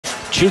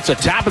shoots a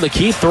top of the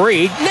key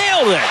three.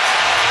 Nailed it.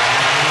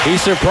 He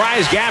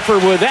surprised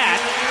Gafford with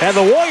that. And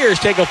the Warriors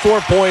take a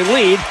 4-point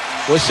lead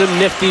with some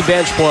nifty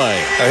bench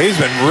play. He's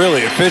been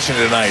really efficient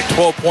tonight.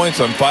 12 points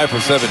on 5 for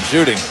 7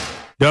 shooting.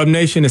 Dub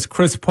Nation, is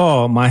Chris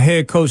Paul. My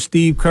head coach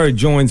Steve Kerr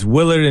joins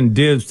Willard and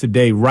Dibs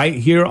today right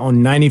here on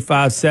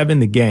 95.7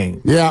 The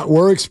Game. Yeah,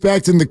 we're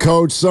expecting the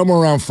coach somewhere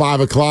around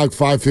 5 o'clock,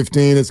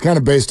 5:15. It's kind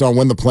of based on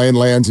when the plane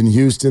lands in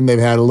Houston. They've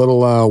had a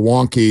little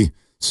wonky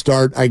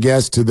start, I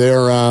guess, to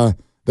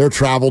their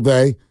travel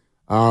day,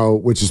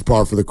 which is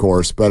par for the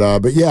course.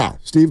 But yeah,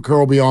 Steve Kerr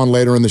will be on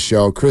later in the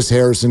show. Chris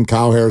Harrison,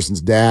 Kyle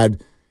Harrison's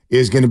dad,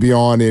 is going to be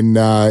on in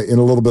a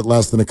little bit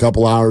less than a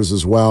couple hours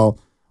as well.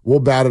 We'll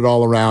bat it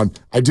all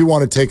around. I do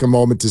want to take a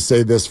moment to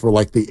say this for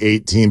like the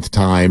 18th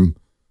time.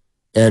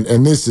 And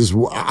this is,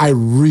 I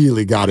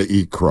really got to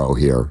eat crow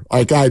here.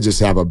 Like, I just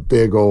have a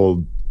big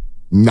old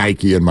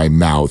Nike in my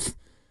mouth.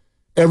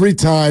 Every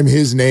time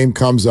his name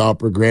comes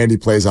up or Grandy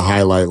plays a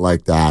highlight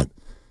like that,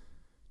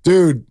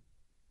 dude,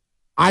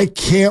 I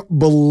can't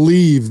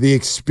believe the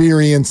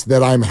experience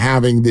that I'm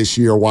having this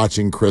year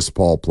watching Chris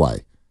Paul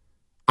play.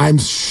 I'm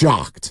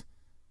shocked.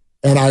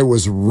 And I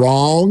was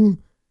wrong.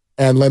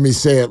 And let me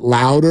say it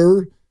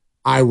louder.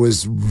 I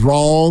was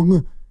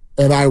wrong,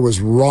 and I was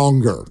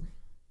wronger.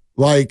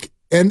 Like,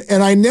 and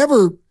I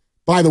never,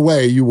 by the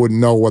way, you wouldn't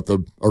know what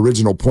the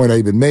original point I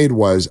even made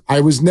was.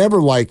 I was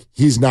never like,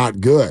 he's not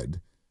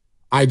good.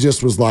 I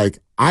just was like,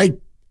 I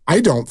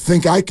don't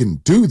think I can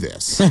do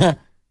this.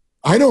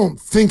 I don't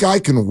think I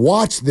can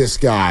watch this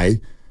guy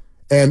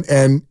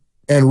and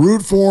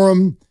root for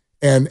him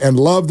and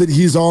love that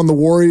he's on the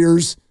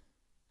Warriors.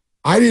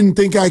 I didn't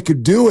think I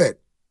could do it.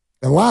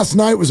 And last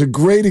night was a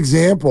great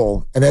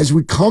example. And as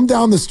we come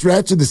down the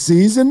stretch of the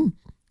season,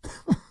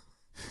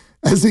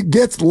 as it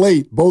gets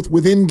late, both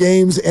within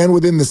games and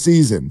within the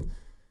season,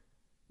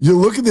 you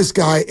look at this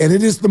guy, and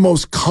it is the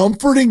most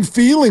comforting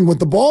feeling with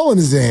the ball in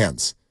his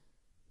hands.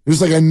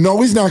 It's like, I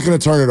know he's not going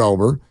to turn it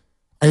over.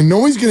 I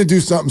know he's going to do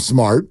something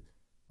smart.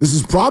 This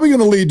is probably going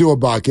to lead to a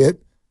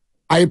bucket.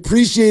 I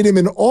appreciate him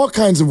in all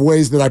kinds of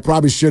ways that I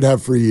probably should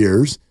have for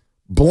years.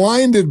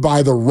 Blinded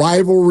by the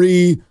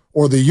rivalry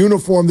or the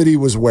uniform that he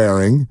was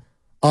wearing.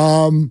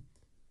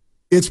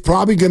 It's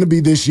probably going to be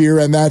this year,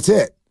 and that's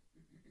it.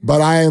 But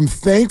I am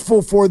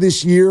thankful for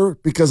this year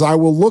because I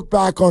will look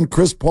back on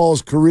Chris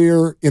Paul's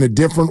career in a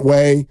different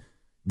way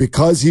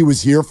because he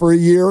was here for a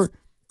year,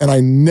 and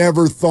I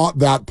never thought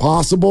that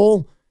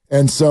possible.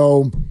 And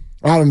so,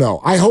 I don't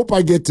know. I hope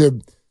I get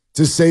to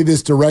say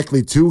this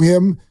directly to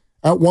him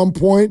at one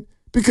point,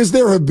 because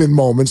there have been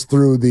moments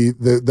through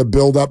the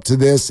build up to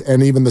this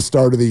and even the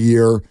start of the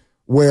year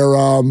where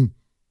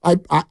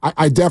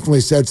I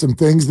definitely said some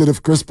things that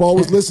if Chris Paul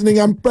was listening,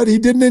 I bet he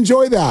didn't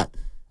enjoy that.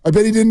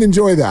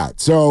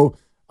 So,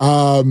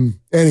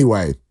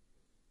 anyway,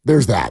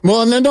 there's that.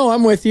 Well, no,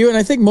 I'm with you, and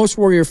I think most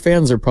Warrior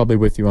fans are probably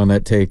with you on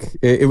that take.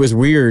 It was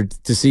weird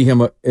to see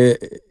him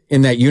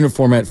in that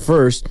uniform at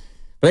first,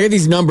 but I got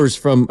these numbers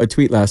from a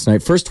tweet last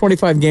night. First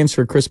 25 games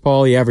for Chris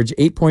Paul, he averaged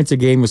 8 points a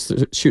game, was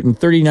shooting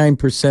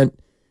 39%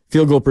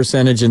 field goal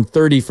percentage and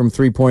 30% from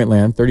three-point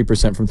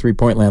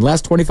land.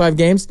 Last 25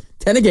 games,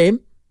 10 a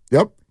game.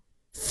 Yep.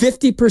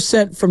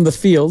 50% from the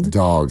field.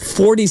 Dog.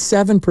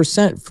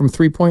 47% from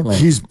three-point land.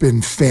 He's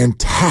been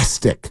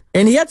fantastic.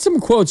 And he had some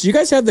quotes. You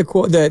guys had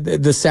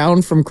the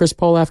sound from Chris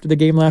Paul after the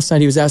game last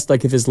night. He was asked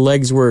like if his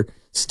legs were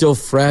still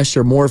fresh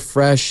or more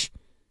fresh.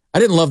 I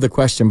didn't love the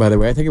question, by the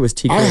way. I think it was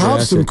TK. I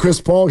have some Chris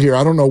Paul here.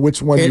 I don't know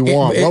which one you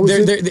want. What was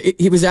it?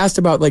 He was asked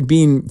about like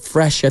being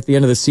fresh at the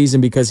end of the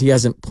season because he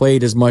hasn't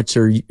played as much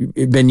or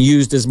been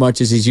used as much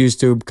as he's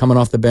used to, coming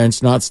off the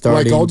bench, not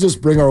starting. Like, I'll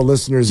just bring our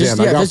listeners in.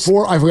 Yeah,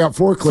 I've got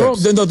four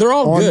clips. They're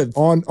all good.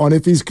 On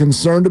if he's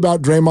concerned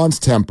about Draymond's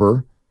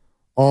temper,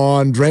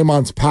 on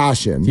Draymond's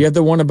passion. You had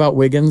the one about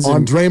Wiggins.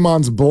 On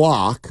Draymond's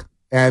block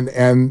and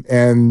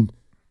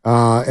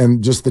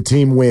just the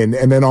team win,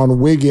 and then on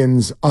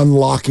Wiggins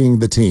unlocking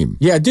the team.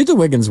 Yeah, do the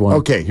Wiggins one.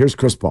 Okay, here's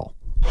Chris Paul.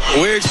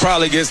 Wiggs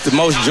probably gets the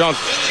most junk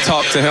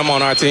talk to him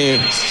on our team.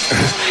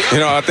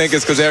 I think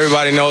it's because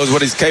everybody knows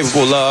what he's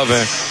capable of,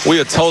 and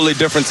we're a totally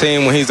different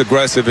team when he's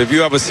aggressive. If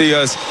you ever see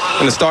us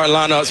in the starting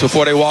lineups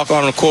before they walk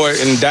on the court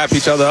and dap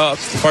each other up,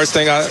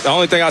 the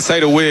only thing I say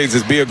to Wiggs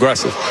is be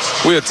aggressive.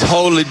 We're a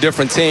totally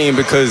different team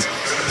because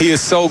he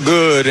is so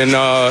good, and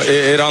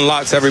it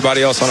unlocks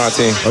everybody else on our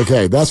team.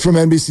 Okay, that's from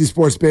NBC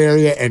Sports Bay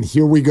Area, and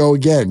here we go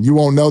again. You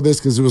won't know this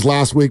because it was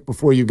last week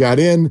before you got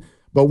in,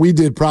 but we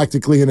did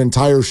practically an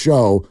entire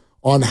show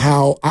on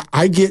how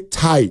I get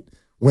tight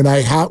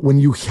when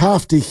you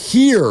have to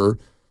hear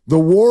the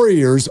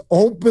Warriors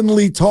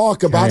openly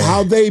talk about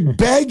how they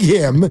beg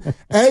him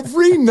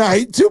every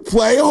night to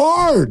play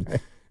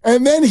hard.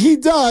 And then he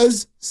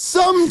does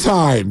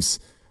sometimes.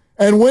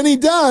 And when he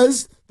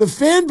does, the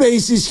fan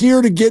base is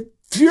here to get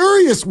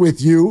furious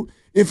with you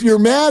if you're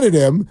mad at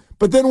him.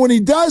 But then when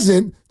he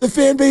doesn't, the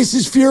fan base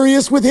is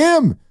furious with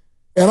him.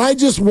 And I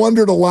just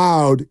wondered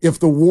aloud if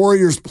the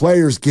Warriors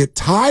players get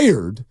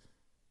tired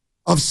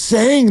of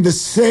saying the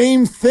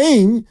same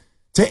thing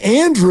to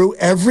Andrew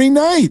every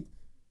night.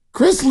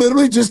 Chris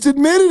literally just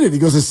admitted it. He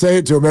goes to say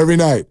it to him every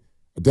night.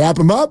 Dap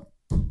him up,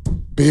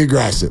 be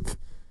aggressive.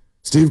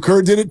 Steve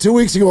Kerr did it 2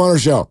 weeks ago on our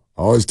show.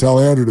 I always tell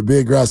Andrew to be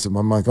aggressive.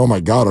 I'm like, oh my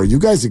God, are you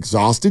guys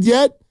exhausted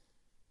yet?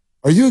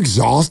 Are you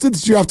exhausted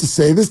that you have to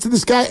say this to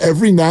this guy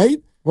every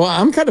night? Well,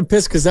 I'm kind of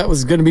pissed because that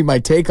was going to be my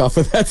take off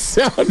of that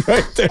sound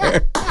right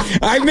there.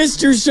 I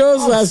missed your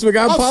shows last week.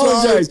 I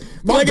apologize.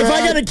 Like, if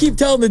I got to keep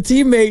telling the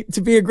teammate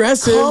to be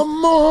aggressive.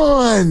 Come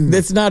on.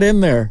 That's not in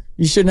there.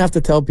 You shouldn't have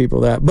to tell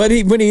people that. But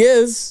when he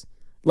is,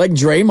 like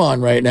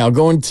Draymond right now,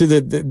 going to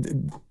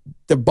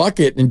the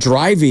bucket and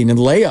driving and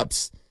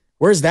layups.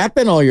 Where's that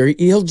been all year?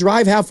 He'll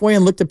drive halfway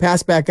and look to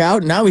pass back out.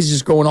 And now he's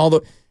just going all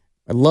the...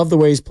 I love the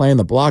way he's playing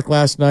the block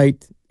last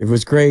night. It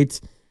was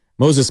great.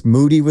 Moses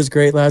Moody was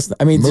great last night.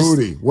 I mean,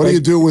 Moody. What do you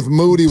do with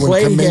Moody when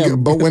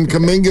Kuminga? But when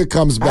Kuminga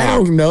comes back, I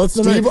don't know.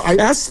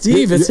 Ask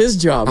Steve. It's his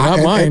job,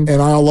 not mine.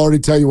 And I'll already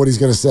tell you what he's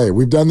going to say.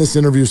 We've done this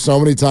interview so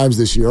many times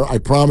this year. I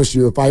promise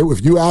you,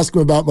 if you ask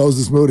him about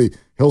Moses Moody,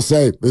 he'll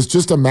say it's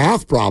just a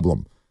math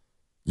problem.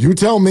 You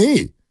tell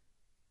me.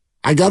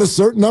 I got a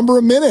certain number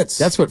of minutes.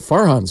 That's what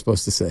Farhan's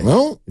supposed to say.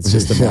 Well, it's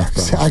just a math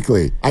problem.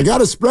 Exactly. I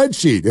got a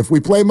spreadsheet. If we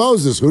play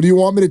Moses, who do you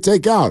want me to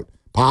take out?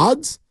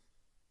 Pods?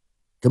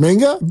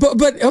 Kuminga?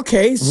 But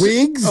okay.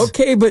 Wiggs?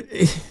 Okay, but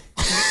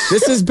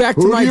this is back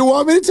to Who do you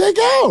want me to take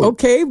out?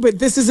 Okay, but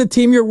this is a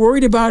team you're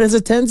worried about as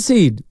a 10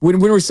 seed. When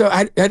we're so,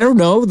 I don't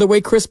know, the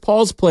way Chris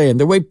Paul's playing,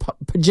 the way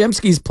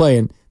Pajemski's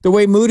playing, the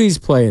way Moody's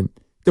playing,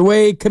 the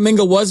way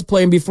Kuminga was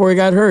playing before he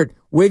got hurt.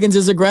 Wiggins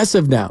is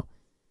aggressive now.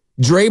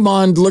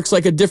 Draymond looks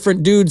like a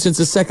different dude since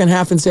the second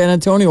half in San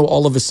Antonio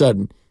all of a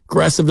sudden.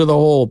 Aggressive to the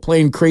hole,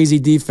 playing crazy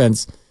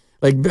defense.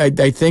 Like,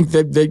 I think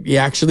that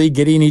actually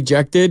getting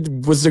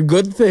ejected was a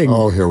good thing.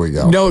 Oh, here we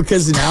go. No,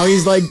 because now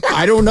he's like,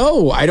 I don't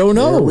know.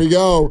 Here we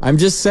go. I'm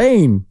just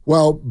saying.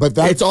 Well, but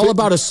that's... It's all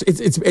about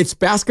it's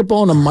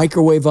basketball in a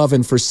microwave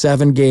oven for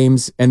 7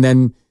 games, and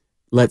then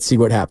let's see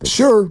what happens.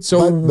 Sure.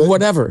 So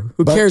whatever.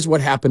 Who cares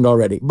what happened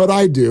already? But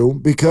I do,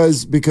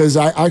 because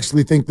I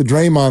actually think the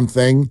Draymond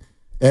thing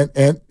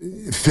and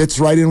fits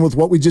right in with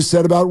what we just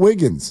said about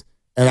Wiggins.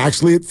 And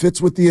actually it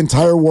fits with the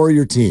entire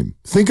Warrior team.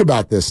 Think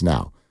about this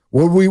now.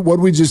 What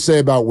we just say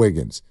about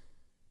Wiggins?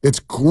 It's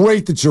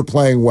great that you're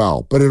playing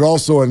well, but it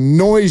also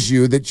annoys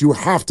you that you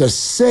have to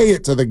say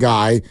it to the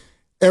guy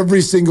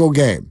every single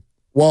game.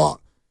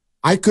 Well,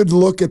 I could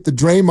look at the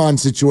Draymond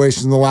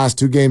situation in the last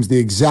 2 games the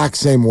exact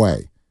same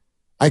way.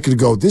 I could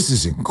go, this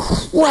is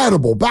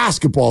incredible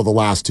basketball the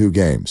last 2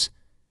 games.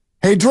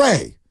 Hey,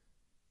 Dre,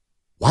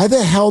 why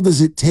the hell does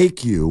it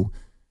take you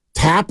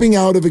tapping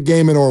out of a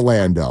game in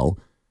Orlando,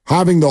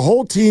 having the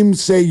whole team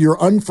say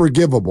you're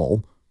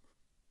unforgivable,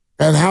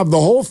 and have the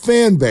whole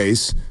fan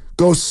base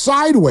go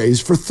sideways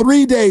for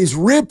 3 days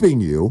ripping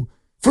you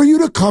for you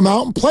to come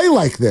out and play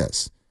like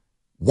this?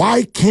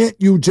 Why can't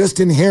you just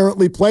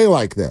inherently play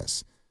like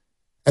this?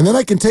 And then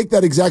I can take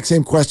that exact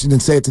same question and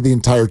say it to the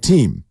entire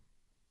team.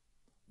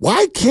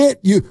 Why can't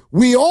you?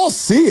 We all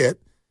see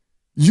it.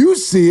 You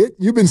see it.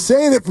 You've been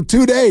saying it for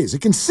 2 days. You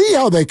can see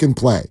how they can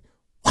play.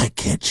 Why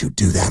can't you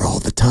do that all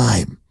the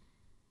time?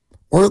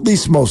 Or at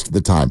least most of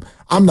the time.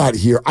 I'm not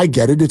here. I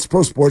get it. It's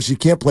pro sports. You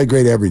can't play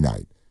great every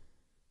night.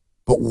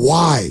 But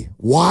why?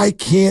 Why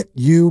can't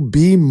you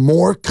be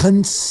more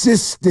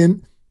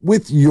consistent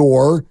with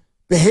your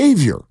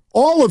behavior?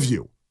 All of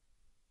you.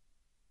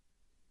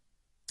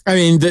 I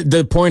mean,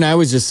 the point I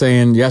was just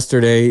saying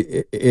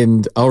yesterday,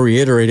 and I'll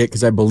reiterate it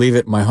because I believe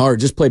it in my heart,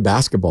 just play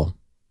basketball.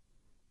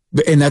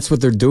 And that's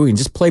what they're doing.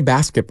 Just play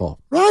basketball.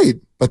 Right.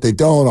 But they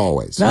don't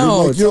always.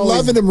 No, you're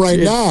loving him right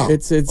now.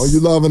 Are you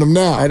loving him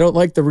now? I don't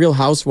like the Real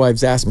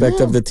Housewives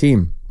aspect of the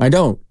team. I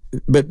don't.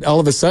 But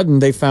all of a sudden,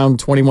 they found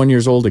 21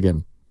 years old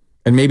again.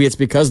 And maybe it's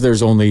because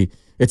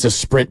it's a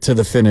sprint to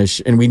the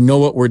finish, and we know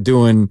what we're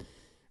doing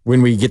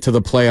when we get to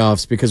the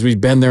playoffs because we've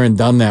been there and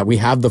done that. We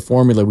have the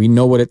formula. We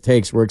know what it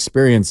takes. We're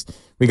experienced.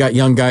 We got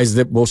young guys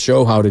that will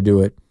show how to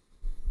do it.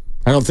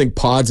 I don't think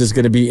Pods is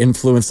going to be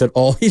influenced at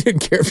all. He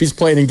didn't care if he's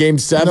playing in Game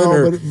 7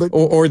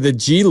 or the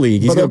G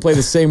League. He's going to play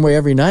the same way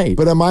every night.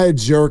 But am I a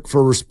jerk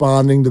for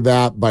responding to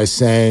that by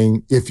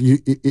saying if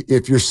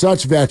you're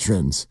such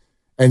veterans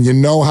and you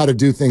know how to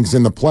do things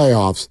in the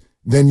playoffs,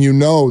 then you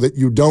know that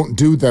you don't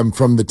do them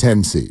from the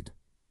 10 seed.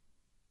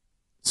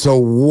 So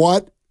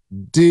what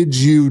did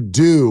you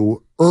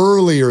do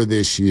earlier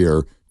this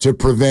year to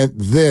prevent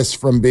this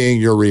from being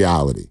your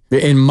reality?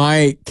 And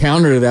my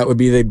counter to that would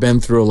be they've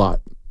been through a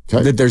lot.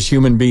 Okay. That there's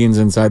human beings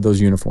inside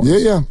those uniforms.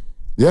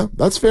 Yeah,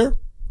 that's fair.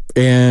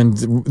 And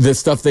the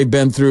stuff they've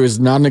been through is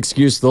not an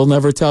excuse. They'll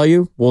never tell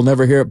you. We'll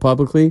never hear it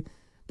publicly.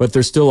 But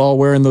they're still all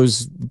wearing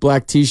those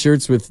black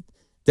T-shirts with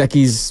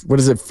Decky's, what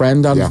is it,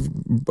 friend on,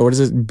 what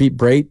is it, Beat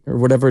Brait or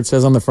whatever it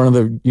says on the front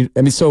of the,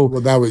 I mean, so. Well,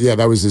 that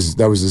was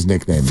his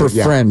nickname. For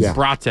friend. Yeah.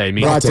 Brate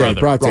means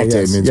brother.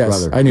 Brate means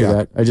brother. I knew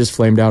that. I just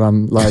flamed out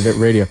on live at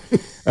radio.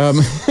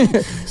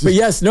 But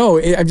yes, no,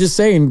 I'm just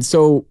saying,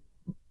 so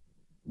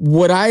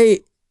what I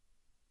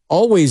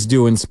always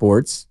do in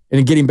sports,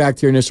 and getting back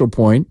to your initial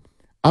point,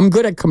 I'm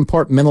good at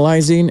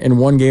compartmentalizing in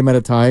one game at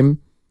a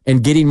time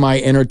and getting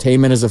my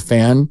entertainment as a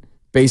fan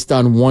based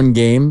on one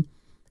game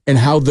and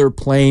how they're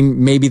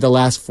playing maybe the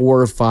last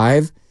 4 or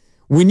 5.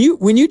 When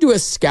you do a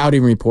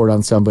scouting report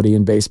on somebody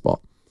in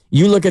baseball,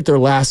 you look at their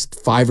last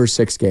 5 or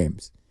 6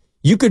 games.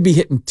 You could be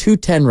hitting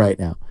 210 right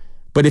now.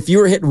 But if you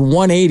were hitting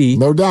 180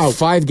 no doubt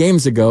 5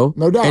 games ago,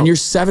 no doubt, and you're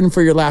 7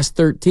 for your last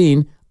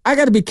 13, I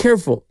got to be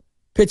careful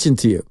pitching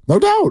to you. No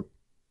doubt.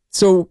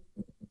 So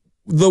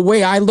the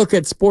way I look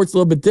at sports a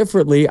little bit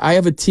differently, I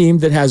have a team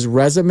that has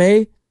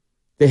resume,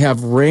 they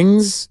have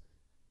rings,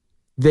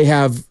 they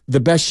have the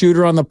best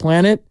shooter on the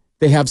planet,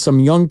 they have some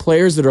young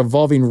players that are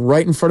evolving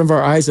right in front of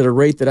our eyes at a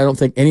rate that I don't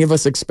think any of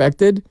us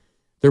expected.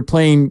 They're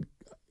playing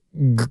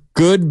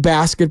good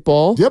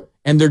basketball,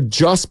 and they're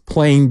just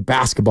playing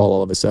basketball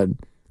all of a sudden.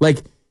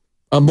 Like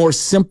a more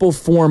simple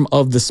form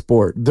of the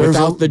sport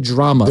without the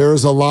drama.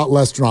 There's a lot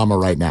less drama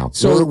right now.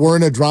 So we're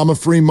in a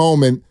drama-free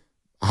moment.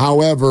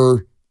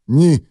 However,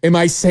 am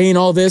I saying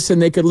all this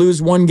and they could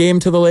lose one game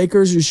to the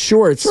Lakers?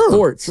 Sure, it's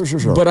sports.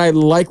 Sure. But I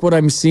like what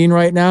I'm seeing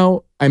right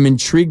now. I'm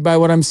intrigued by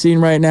what I'm seeing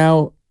right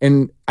now,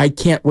 and I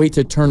can't wait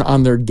to turn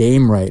on their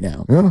game right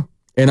now. Yeah.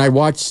 And I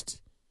was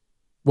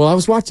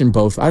watching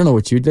both. I don't know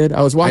what you did.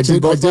 I was watching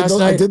both last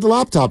night. I did the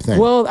laptop thing.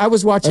 Well, I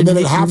was watching. And then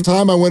at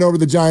halftime, I went over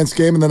the Giants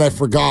game, and then I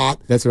forgot.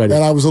 That's what I did.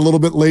 And I was a little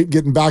bit late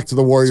getting back to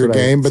the Warrior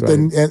game, but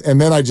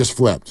then I just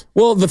flipped.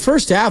 Well, the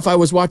first half, I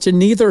was watching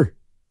neither.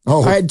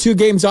 Oh, I had 2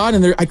 games on,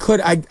 and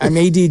I'm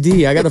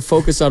ADD. I got to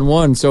focus on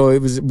one, so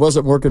it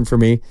wasn't working for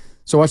me.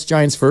 So I watched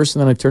Giants first,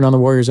 and then I turned on the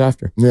Warriors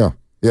after. Yeah.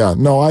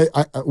 No,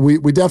 we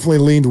definitely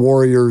leaned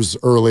Warriors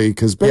early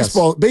because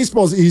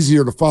baseball's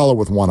easier to follow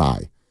with one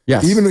eye.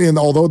 Yes.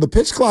 Although the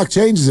pitch clock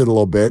changes it a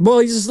little bit.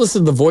 Well, you just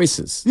listen to the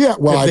voices. Yeah.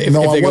 Well, if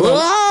they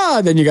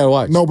go, then you got to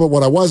watch. No, but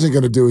what I wasn't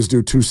going to do is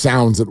do 2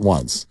 sounds at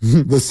once.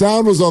 The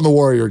sound was on the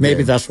Warrior game.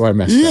 Maybe that's why I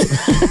messed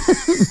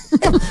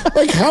up.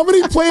 Like how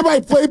many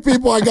play-by-play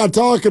people I got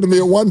talking to me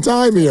at one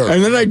time here?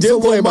 And then I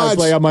did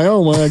play-by-play on my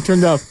own when I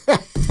turned out.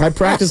 I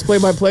practiced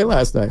play-by-play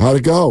last night. How'd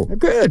it go?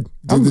 Good.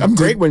 I'm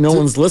great when no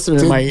one's listening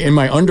in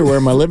my underwear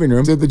in my living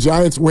room. Did the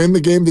Giants win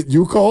the game that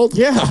you called?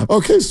 Yeah.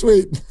 Okay,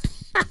 sweet.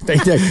 They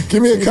did.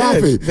 Give me a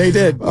copy. They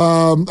did.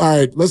 All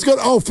right, let's go.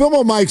 Oh,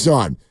 Filmo Mike's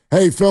on.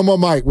 Hey, Filmo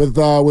Mike with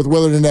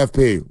Willard and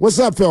F.P. What's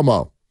up,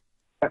 Filmo?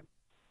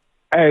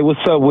 Hey, what's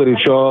up with it,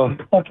 y'all?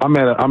 I'm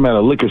at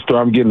a liquor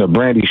store. I'm getting a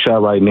brandy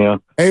shot right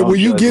now. Hey, will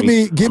you give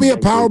me a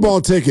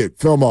Powerball ticket,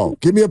 Filmo?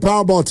 Give me a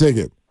Powerball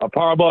ticket. A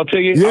Powerball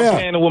ticket? Yeah. I'm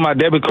paying it with my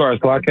debit card,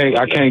 so I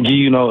can't give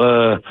you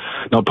no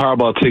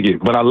Powerball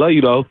ticket. But I love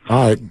you though.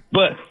 All right.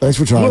 But thanks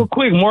for trying. Real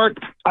quick, Mark.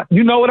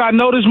 You know what I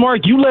noticed,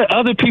 Mark? You let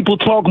other people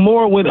talk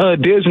more when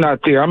Diz not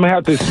there. I'm gonna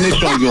have to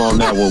snitch on you on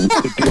that one.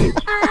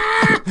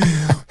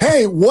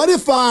 Hey, what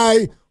if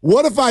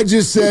I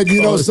just said,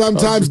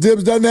 sometimes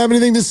Dibs doesn't have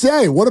anything to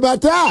say? What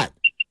about that?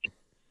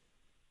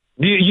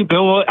 You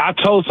know, I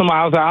told somebody,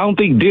 I was like, I don't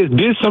think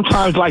Diz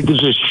sometimes like to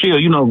just chill.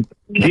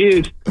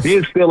 Diz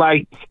feel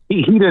like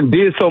he done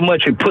did so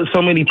much and put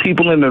so many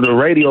people into the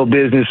radio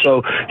business,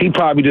 so he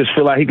probably just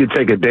feel like he could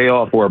take a day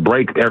off or a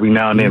break every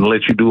now and then and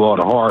let you do all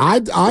the hard I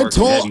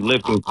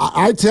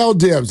tell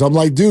Dibs, I'm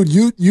like, dude,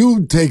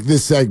 you take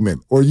this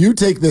segment or you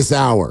take this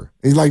hour.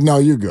 He's like, no,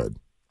 you're good.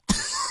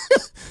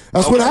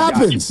 That's what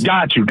happens.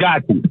 Got you.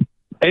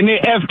 And then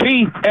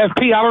FP,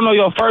 I don't know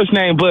your first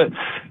name, but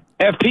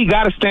FP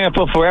got to stand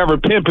for Forever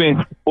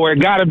Pimpin', or it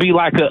got to be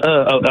like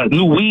a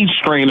new weed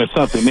strain or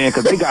something, man,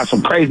 because they got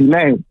some crazy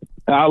names.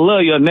 I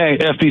love your name,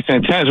 FP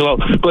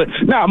Santangelo. But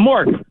now,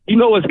 Mark, you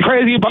know what's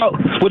crazy about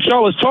what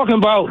y'all was talking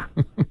about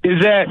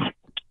is that,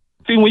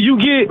 see, when you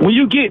get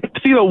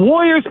the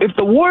Warriors, if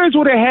the Warriors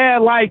would have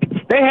had,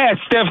 they had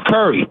Steph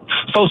Curry.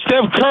 So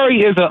Steph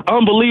Curry is an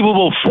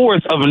unbelievable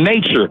force of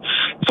nature.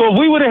 So if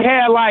we would have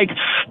had,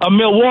 a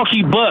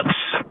Milwaukee Bucks,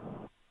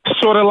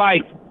 sort of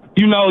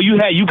you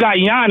got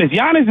Giannis.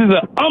 Giannis is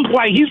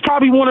he's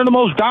probably one of the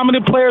most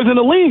dominant players in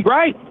the league,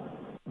 right?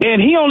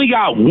 And he only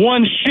got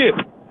one ship.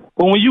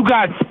 But when you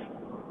got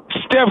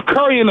Steph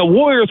Curry and the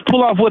Warriors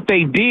pull off what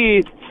they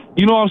did,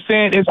 you know what I'm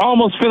saying? It's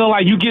almost feeling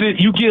like you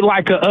get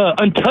like a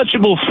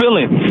untouchable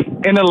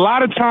feeling. And a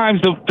lot of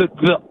times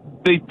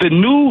the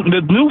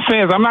new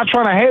fans, I'm not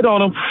trying to hate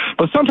on them,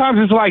 but sometimes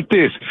it's like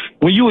this.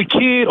 When you a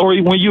kid or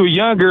when you were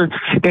younger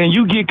and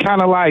you get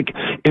kind of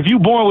if you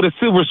born with a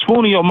silver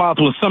spoon in your mouth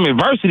when some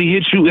adversity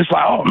hits you, it's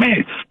like, oh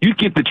man, you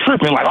get the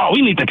tripping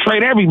we need to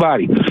trade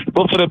everybody.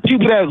 But for the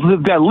people that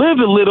lived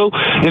a little,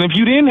 and if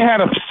you didn't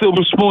have a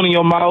silver spoon in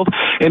your mouth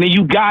and then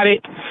you got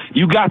it,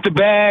 you got the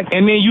bag,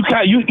 and then you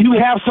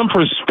have some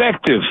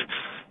perspective.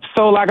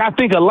 So, I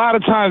think a lot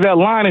of times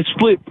that line is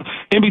split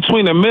in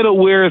between the middle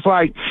where it's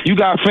you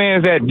got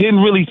fans that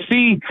didn't really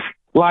see,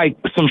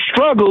 some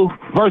struggle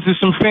versus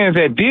some fans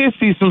that did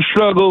see some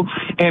struggle.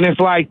 And it's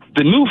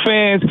the new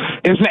fans,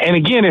 and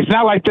again, it's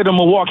not like they're the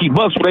Milwaukee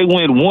Bucks where they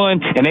win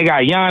one and they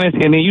got Giannis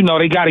and then,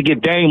 they got to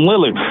get Dame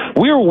Lillard.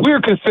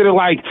 We're considered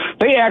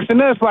they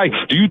asking us,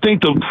 do you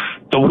think the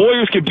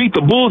Warriors could beat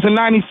the Bulls in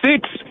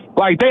 96?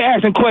 They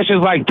asking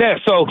questions like that.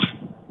 So,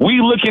 we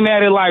looking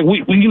at it we're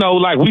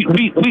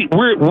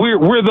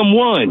them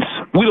ones.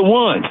 We the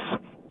ones.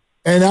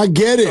 And I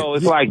get it. So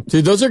it's like,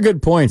 Dude, those are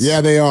good points.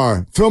 Yeah, they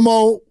are.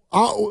 Filmo,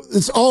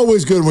 it's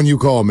always good when you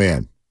call,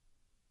 man.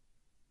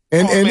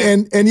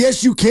 And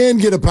yes, you can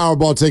get a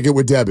Powerball ticket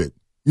with debit.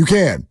 You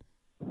can.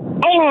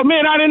 oh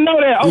man, I didn't know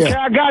that. Okay,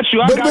 Yeah. I got you.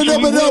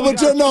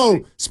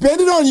 No.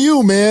 Spend it on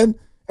you, man.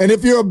 And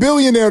if you're a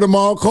billionaire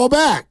tomorrow, call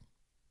back.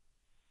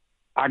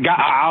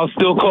 I'll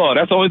still call.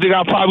 That's the only thing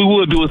I probably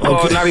would do is call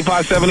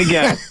 95.7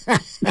 again.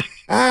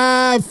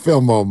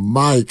 Filmo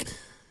Mike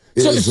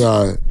is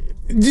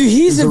Dude,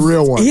 he's a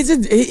real one.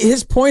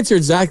 His points are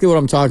exactly what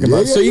I'm talking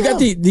about. Yeah, So you yeah. got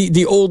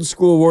the old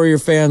school Warrior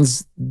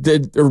fans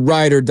that are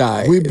ride or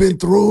die. We've been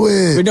through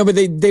it. But no, but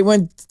they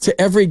went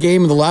to every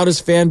game, the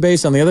loudest fan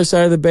base on the other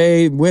side of the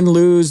bay, win,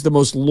 lose, the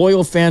most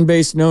loyal fan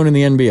base known in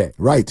the NBA.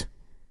 Right.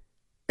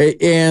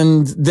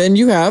 And then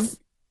you have,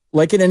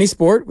 like in any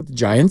sport with the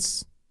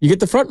Giants, you get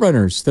the front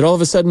runners that all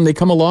of a sudden they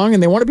come along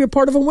and they want to be a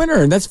part of a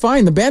winner, and that's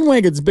fine. The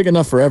bandwagon's big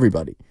enough for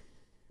everybody.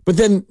 But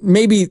then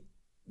maybe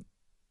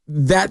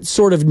that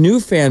sort of new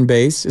fan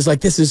base is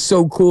like, this is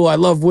so cool. I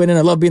love winning.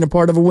 I love being a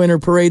part of a winner.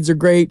 Parades are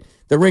great.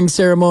 The ring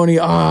ceremony,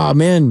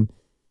 man.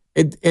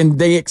 And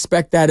they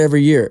expect that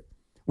every year.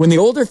 When the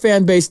older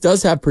fan base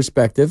does have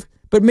perspective,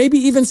 but maybe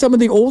even some of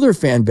the older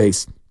fan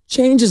base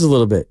changes a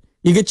little bit.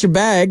 You get your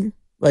bag,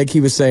 like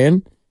he was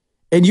saying,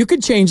 and you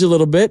could change a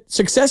little bit.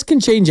 Success can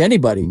change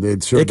anybody.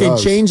 It sure can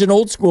does. change an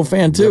old school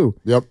fan too.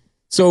 Yep.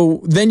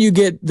 So then you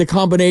get the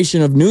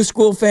combination of new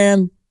school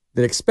fan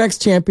that expects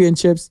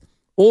championships,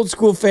 old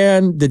school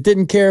fan that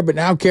didn't care but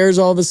now cares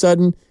all of a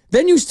sudden.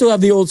 Then you still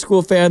have the old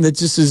school fan that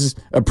just is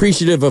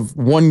appreciative of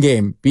one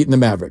game beating the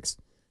Mavericks.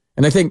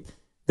 And I think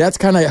that's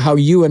kind of how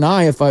you and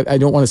I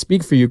don't want to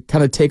speak for you,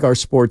 kind of take our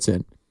sports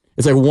in.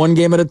 It's like one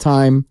game at a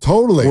time.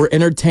 Totally. We're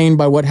entertained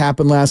by what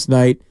happened last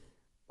night.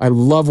 I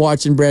love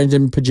watching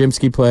Brandon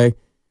Pajimski play.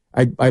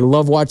 I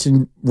love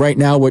watching right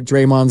now what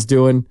Draymond's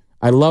doing.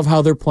 I love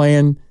how they're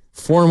playing.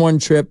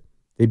 4-1 trip.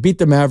 They beat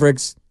the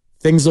Mavericks.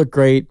 Things look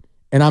great.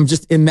 And I'm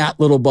just in that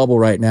little bubble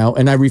right now.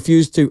 And I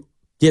refuse to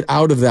get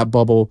out of that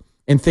bubble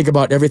and think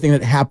about everything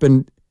that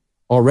happened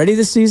already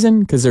this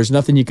season, because there's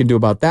nothing you can do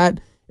about that.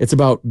 It's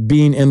about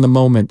being in the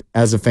moment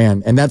as a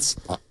fan. And that's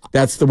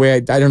the way I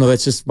don't know.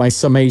 That's just my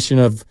summation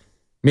of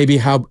maybe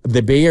how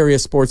the Bay Area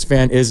sports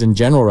fan is in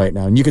general right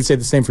now. And you can say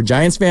the same for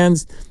Giants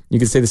fans. You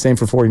can say the same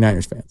for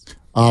 49ers fans.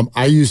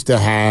 I used to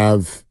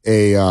have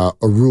a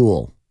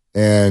rule,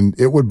 and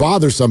it would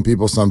bother some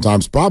people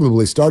sometimes,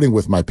 probably starting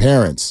with my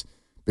parents,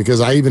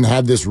 because I even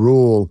had this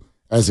rule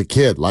as a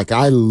kid. Like,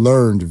 I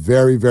learned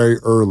very, very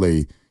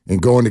early in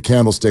going to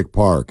Candlestick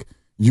Park,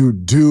 you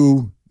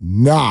do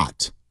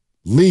not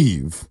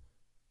leave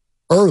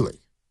early,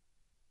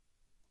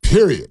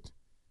 period.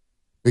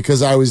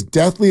 Because I was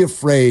deathly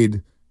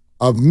afraid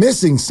of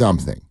missing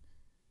something.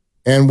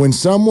 And when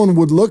someone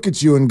would look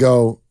at you and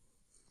go,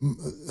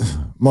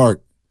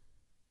 Mark,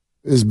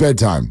 it's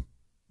bedtime.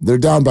 They're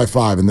down by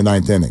 5 in the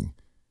 9th inning.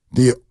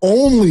 The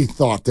only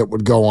thought that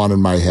would go on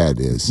in my head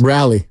is,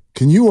 rally.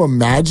 Can you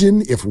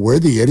imagine if we're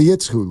the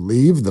idiots who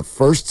leave the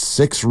first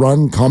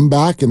 6-run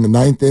comeback in the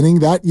 9th inning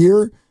that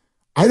year?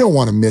 I don't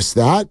want to miss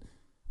that.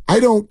 I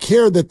don't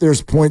care that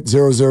there's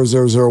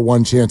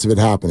 0.00001 chance of it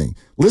happening.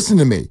 Listen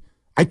to me.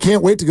 I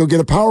can't wait to go get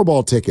a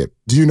Powerball ticket.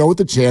 Do you know what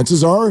the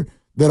chances are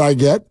that I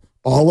get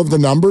all of the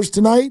numbers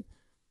tonight?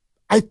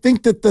 I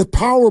think that the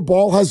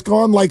Powerball has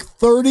gone like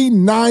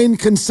 39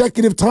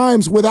 consecutive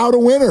times without a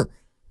winner.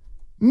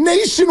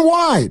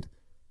 Nationwide.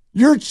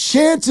 Your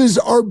chances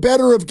are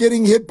better of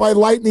getting hit by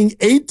lightning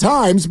 8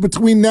 times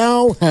between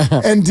now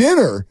and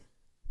dinner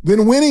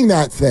than winning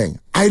that thing.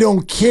 I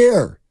don't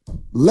care.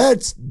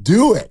 Let's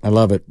do it. I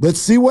love it. Let's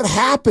see what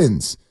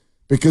happens,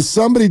 because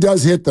somebody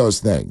does hit those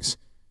things.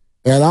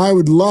 And I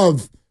would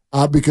love,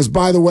 because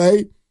by the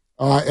way,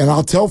 and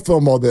I'll tell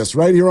Filmo this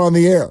right here on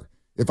the air,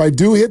 if I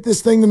do hit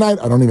this thing tonight,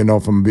 I don't even know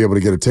if I'm going to be able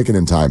to get a ticket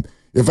in time.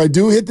 If I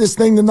do hit this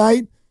thing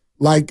tonight,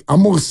 like,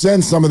 I'm going to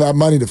send some of that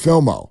money to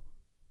Filmo.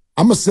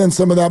 I'm going to send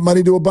some of that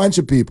money to a bunch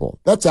of people.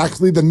 That's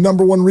actually the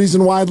number one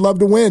reason why I'd love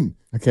to win.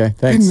 Okay,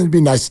 thanks. It'd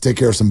be nice to take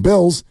care of some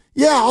bills.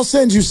 Yeah, I'll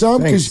send you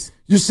some, because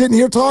you're sitting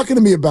here talking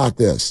to me about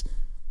this.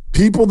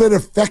 People that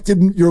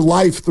affected your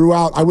life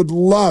throughout, I would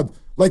love,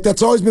 like,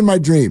 that's always been my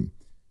dream.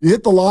 You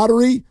hit the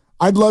lottery,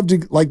 I'd love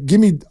to, like,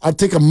 I'd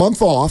take a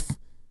month off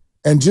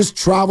and just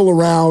travel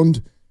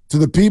around to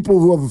the people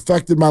who have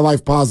affected my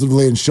life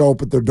positively and show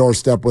up at their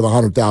doorstep with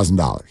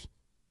 $100,000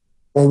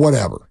 or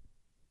whatever.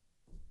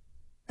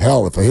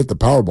 Hell, if I hit the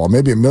Powerball,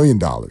 maybe $1 million.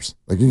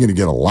 Like, you're going to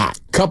get a lot.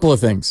 Couple of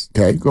things.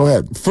 Okay, go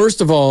ahead.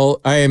 First of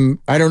all, I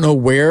don't know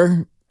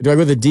where. Do I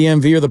go to the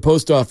DMV or the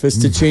post office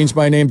to change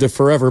my name to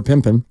Forever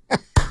Pimpin'?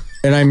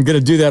 And I'm going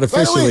to do that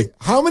officially. Wait,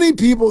 how many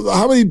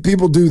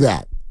people do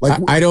that? Like,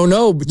 I don't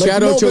know.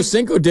 Chad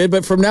Ochocinco did,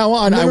 but from now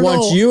on, I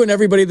want you and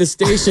everybody at the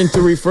station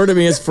to refer to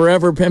me as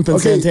Forever Pimpin'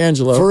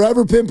 Santangelo.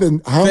 Forever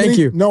Pimpin'. Thank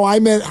you. No, I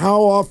meant,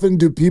 how often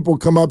do people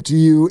come up to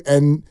you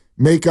and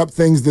make up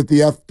things that the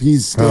FP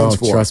stands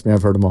for? Trust me,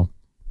 I've heard them all.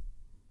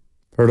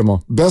 Heard them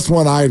all. Best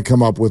one I had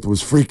come up with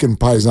was freaking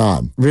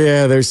Paisan.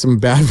 Yeah, there's some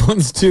bad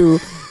ones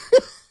too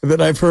that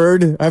I've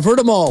heard. I've heard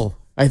them all.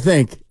 I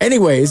think.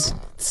 Anyways,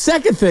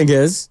 second thing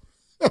is,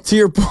 to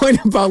your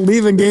point about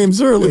leaving games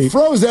early. It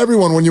froze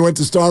everyone when you went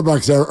to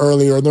Starbucks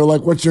earlier, and they're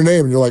like, "What's your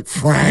name?" And you're like,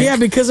 "Frank." Yeah,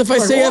 because if I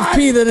say what?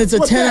 FP, then it's a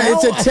What the 10.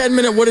 It's a hell?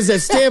 10-minute. What does that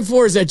stand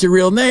for? Is that your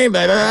real name?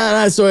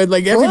 So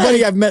like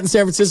everybody I've met in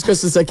San Francisco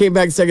since I came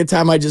back the second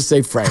time, I just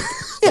say Frank.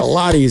 It's a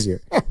lot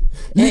easier.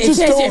 You just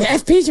don't.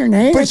 FP's your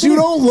name, But you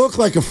don't look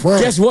like a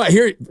Frank. Guess what?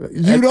 Here,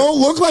 You don't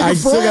look like a I Frank.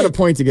 still got a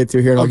point to get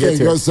to here. And I'll Okay, get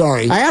to go. it.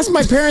 Sorry. I asked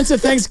my parents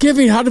at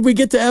Thanksgiving, how did we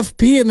get to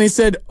FP? And they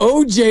said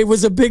OJ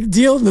was a big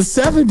deal in the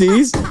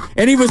 70s,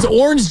 and he was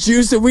orange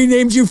juice, and we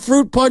named you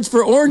Fruit Punch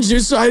for orange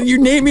juice. So you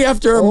named me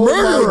after a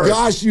murderer. Oh my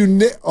gosh,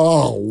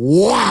 oh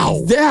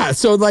wow. Yeah,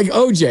 so like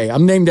OJ,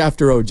 I'm named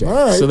after OJ. All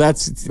right. So That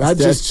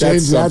just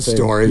changed that something.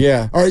 story.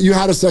 Yeah. All right, you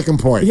had a second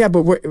point. Yeah,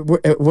 but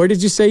where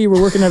did you say you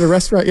were working at a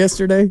restaurant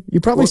yesterday? You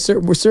probably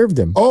were served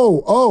him.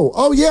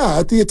 Oh, yeah,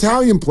 at the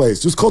Italian place.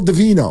 It was called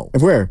Divino.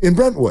 Where? In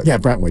Brentwood. Yeah,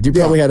 Brentwood. You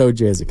probably had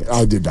OJ as a guest.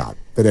 I did not.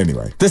 But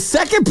anyway. The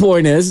second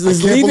point is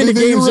can't leaving the believe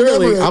that you games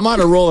remember early. it. I'm on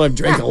a roll. I've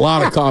drank a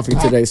lot of coffee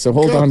today, so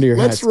hold on to your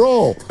hats. Let's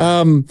roll.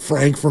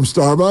 Frank from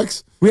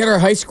Starbucks. We had our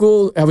high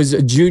school, I was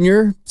a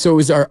junior, so it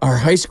was our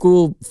high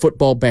school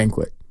football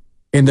banquet.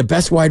 And the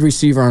best wide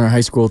receiver on our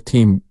high school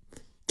team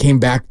came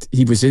back.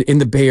 He was in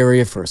the Bay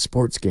Area for a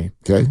sports game.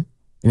 Okay.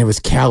 And it was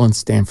Cal and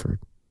Stanford.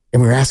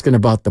 And we were asking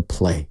about the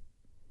play.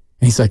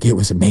 And he's like, it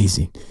was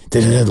amazing.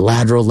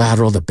 Lateral.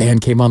 The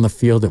band came on the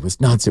field. It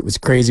was nuts. It was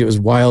crazy. It was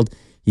wild.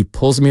 He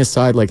pulls me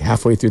aside like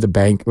halfway through the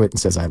banquet and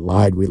says, I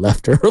lied. We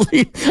left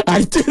early.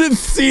 I didn't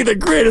see the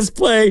greatest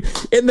play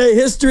in the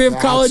history of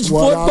college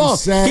football.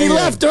 He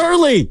left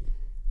early.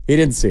 He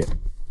didn't see it.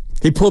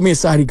 He pulled me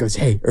aside. He goes,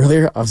 hey,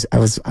 earlier I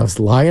was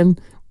lying.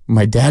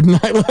 My dad and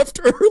I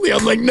left early.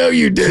 I'm like, no,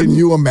 you didn't. Can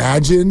you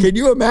imagine? Can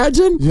you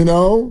imagine? You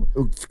know,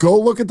 go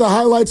look at the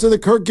highlights of the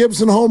Kirk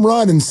Gibson home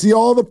run and see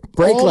all the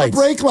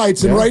brake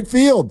lights in right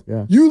field.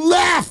 Yeah. You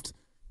left.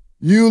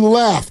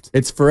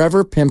 It's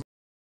forever pimped.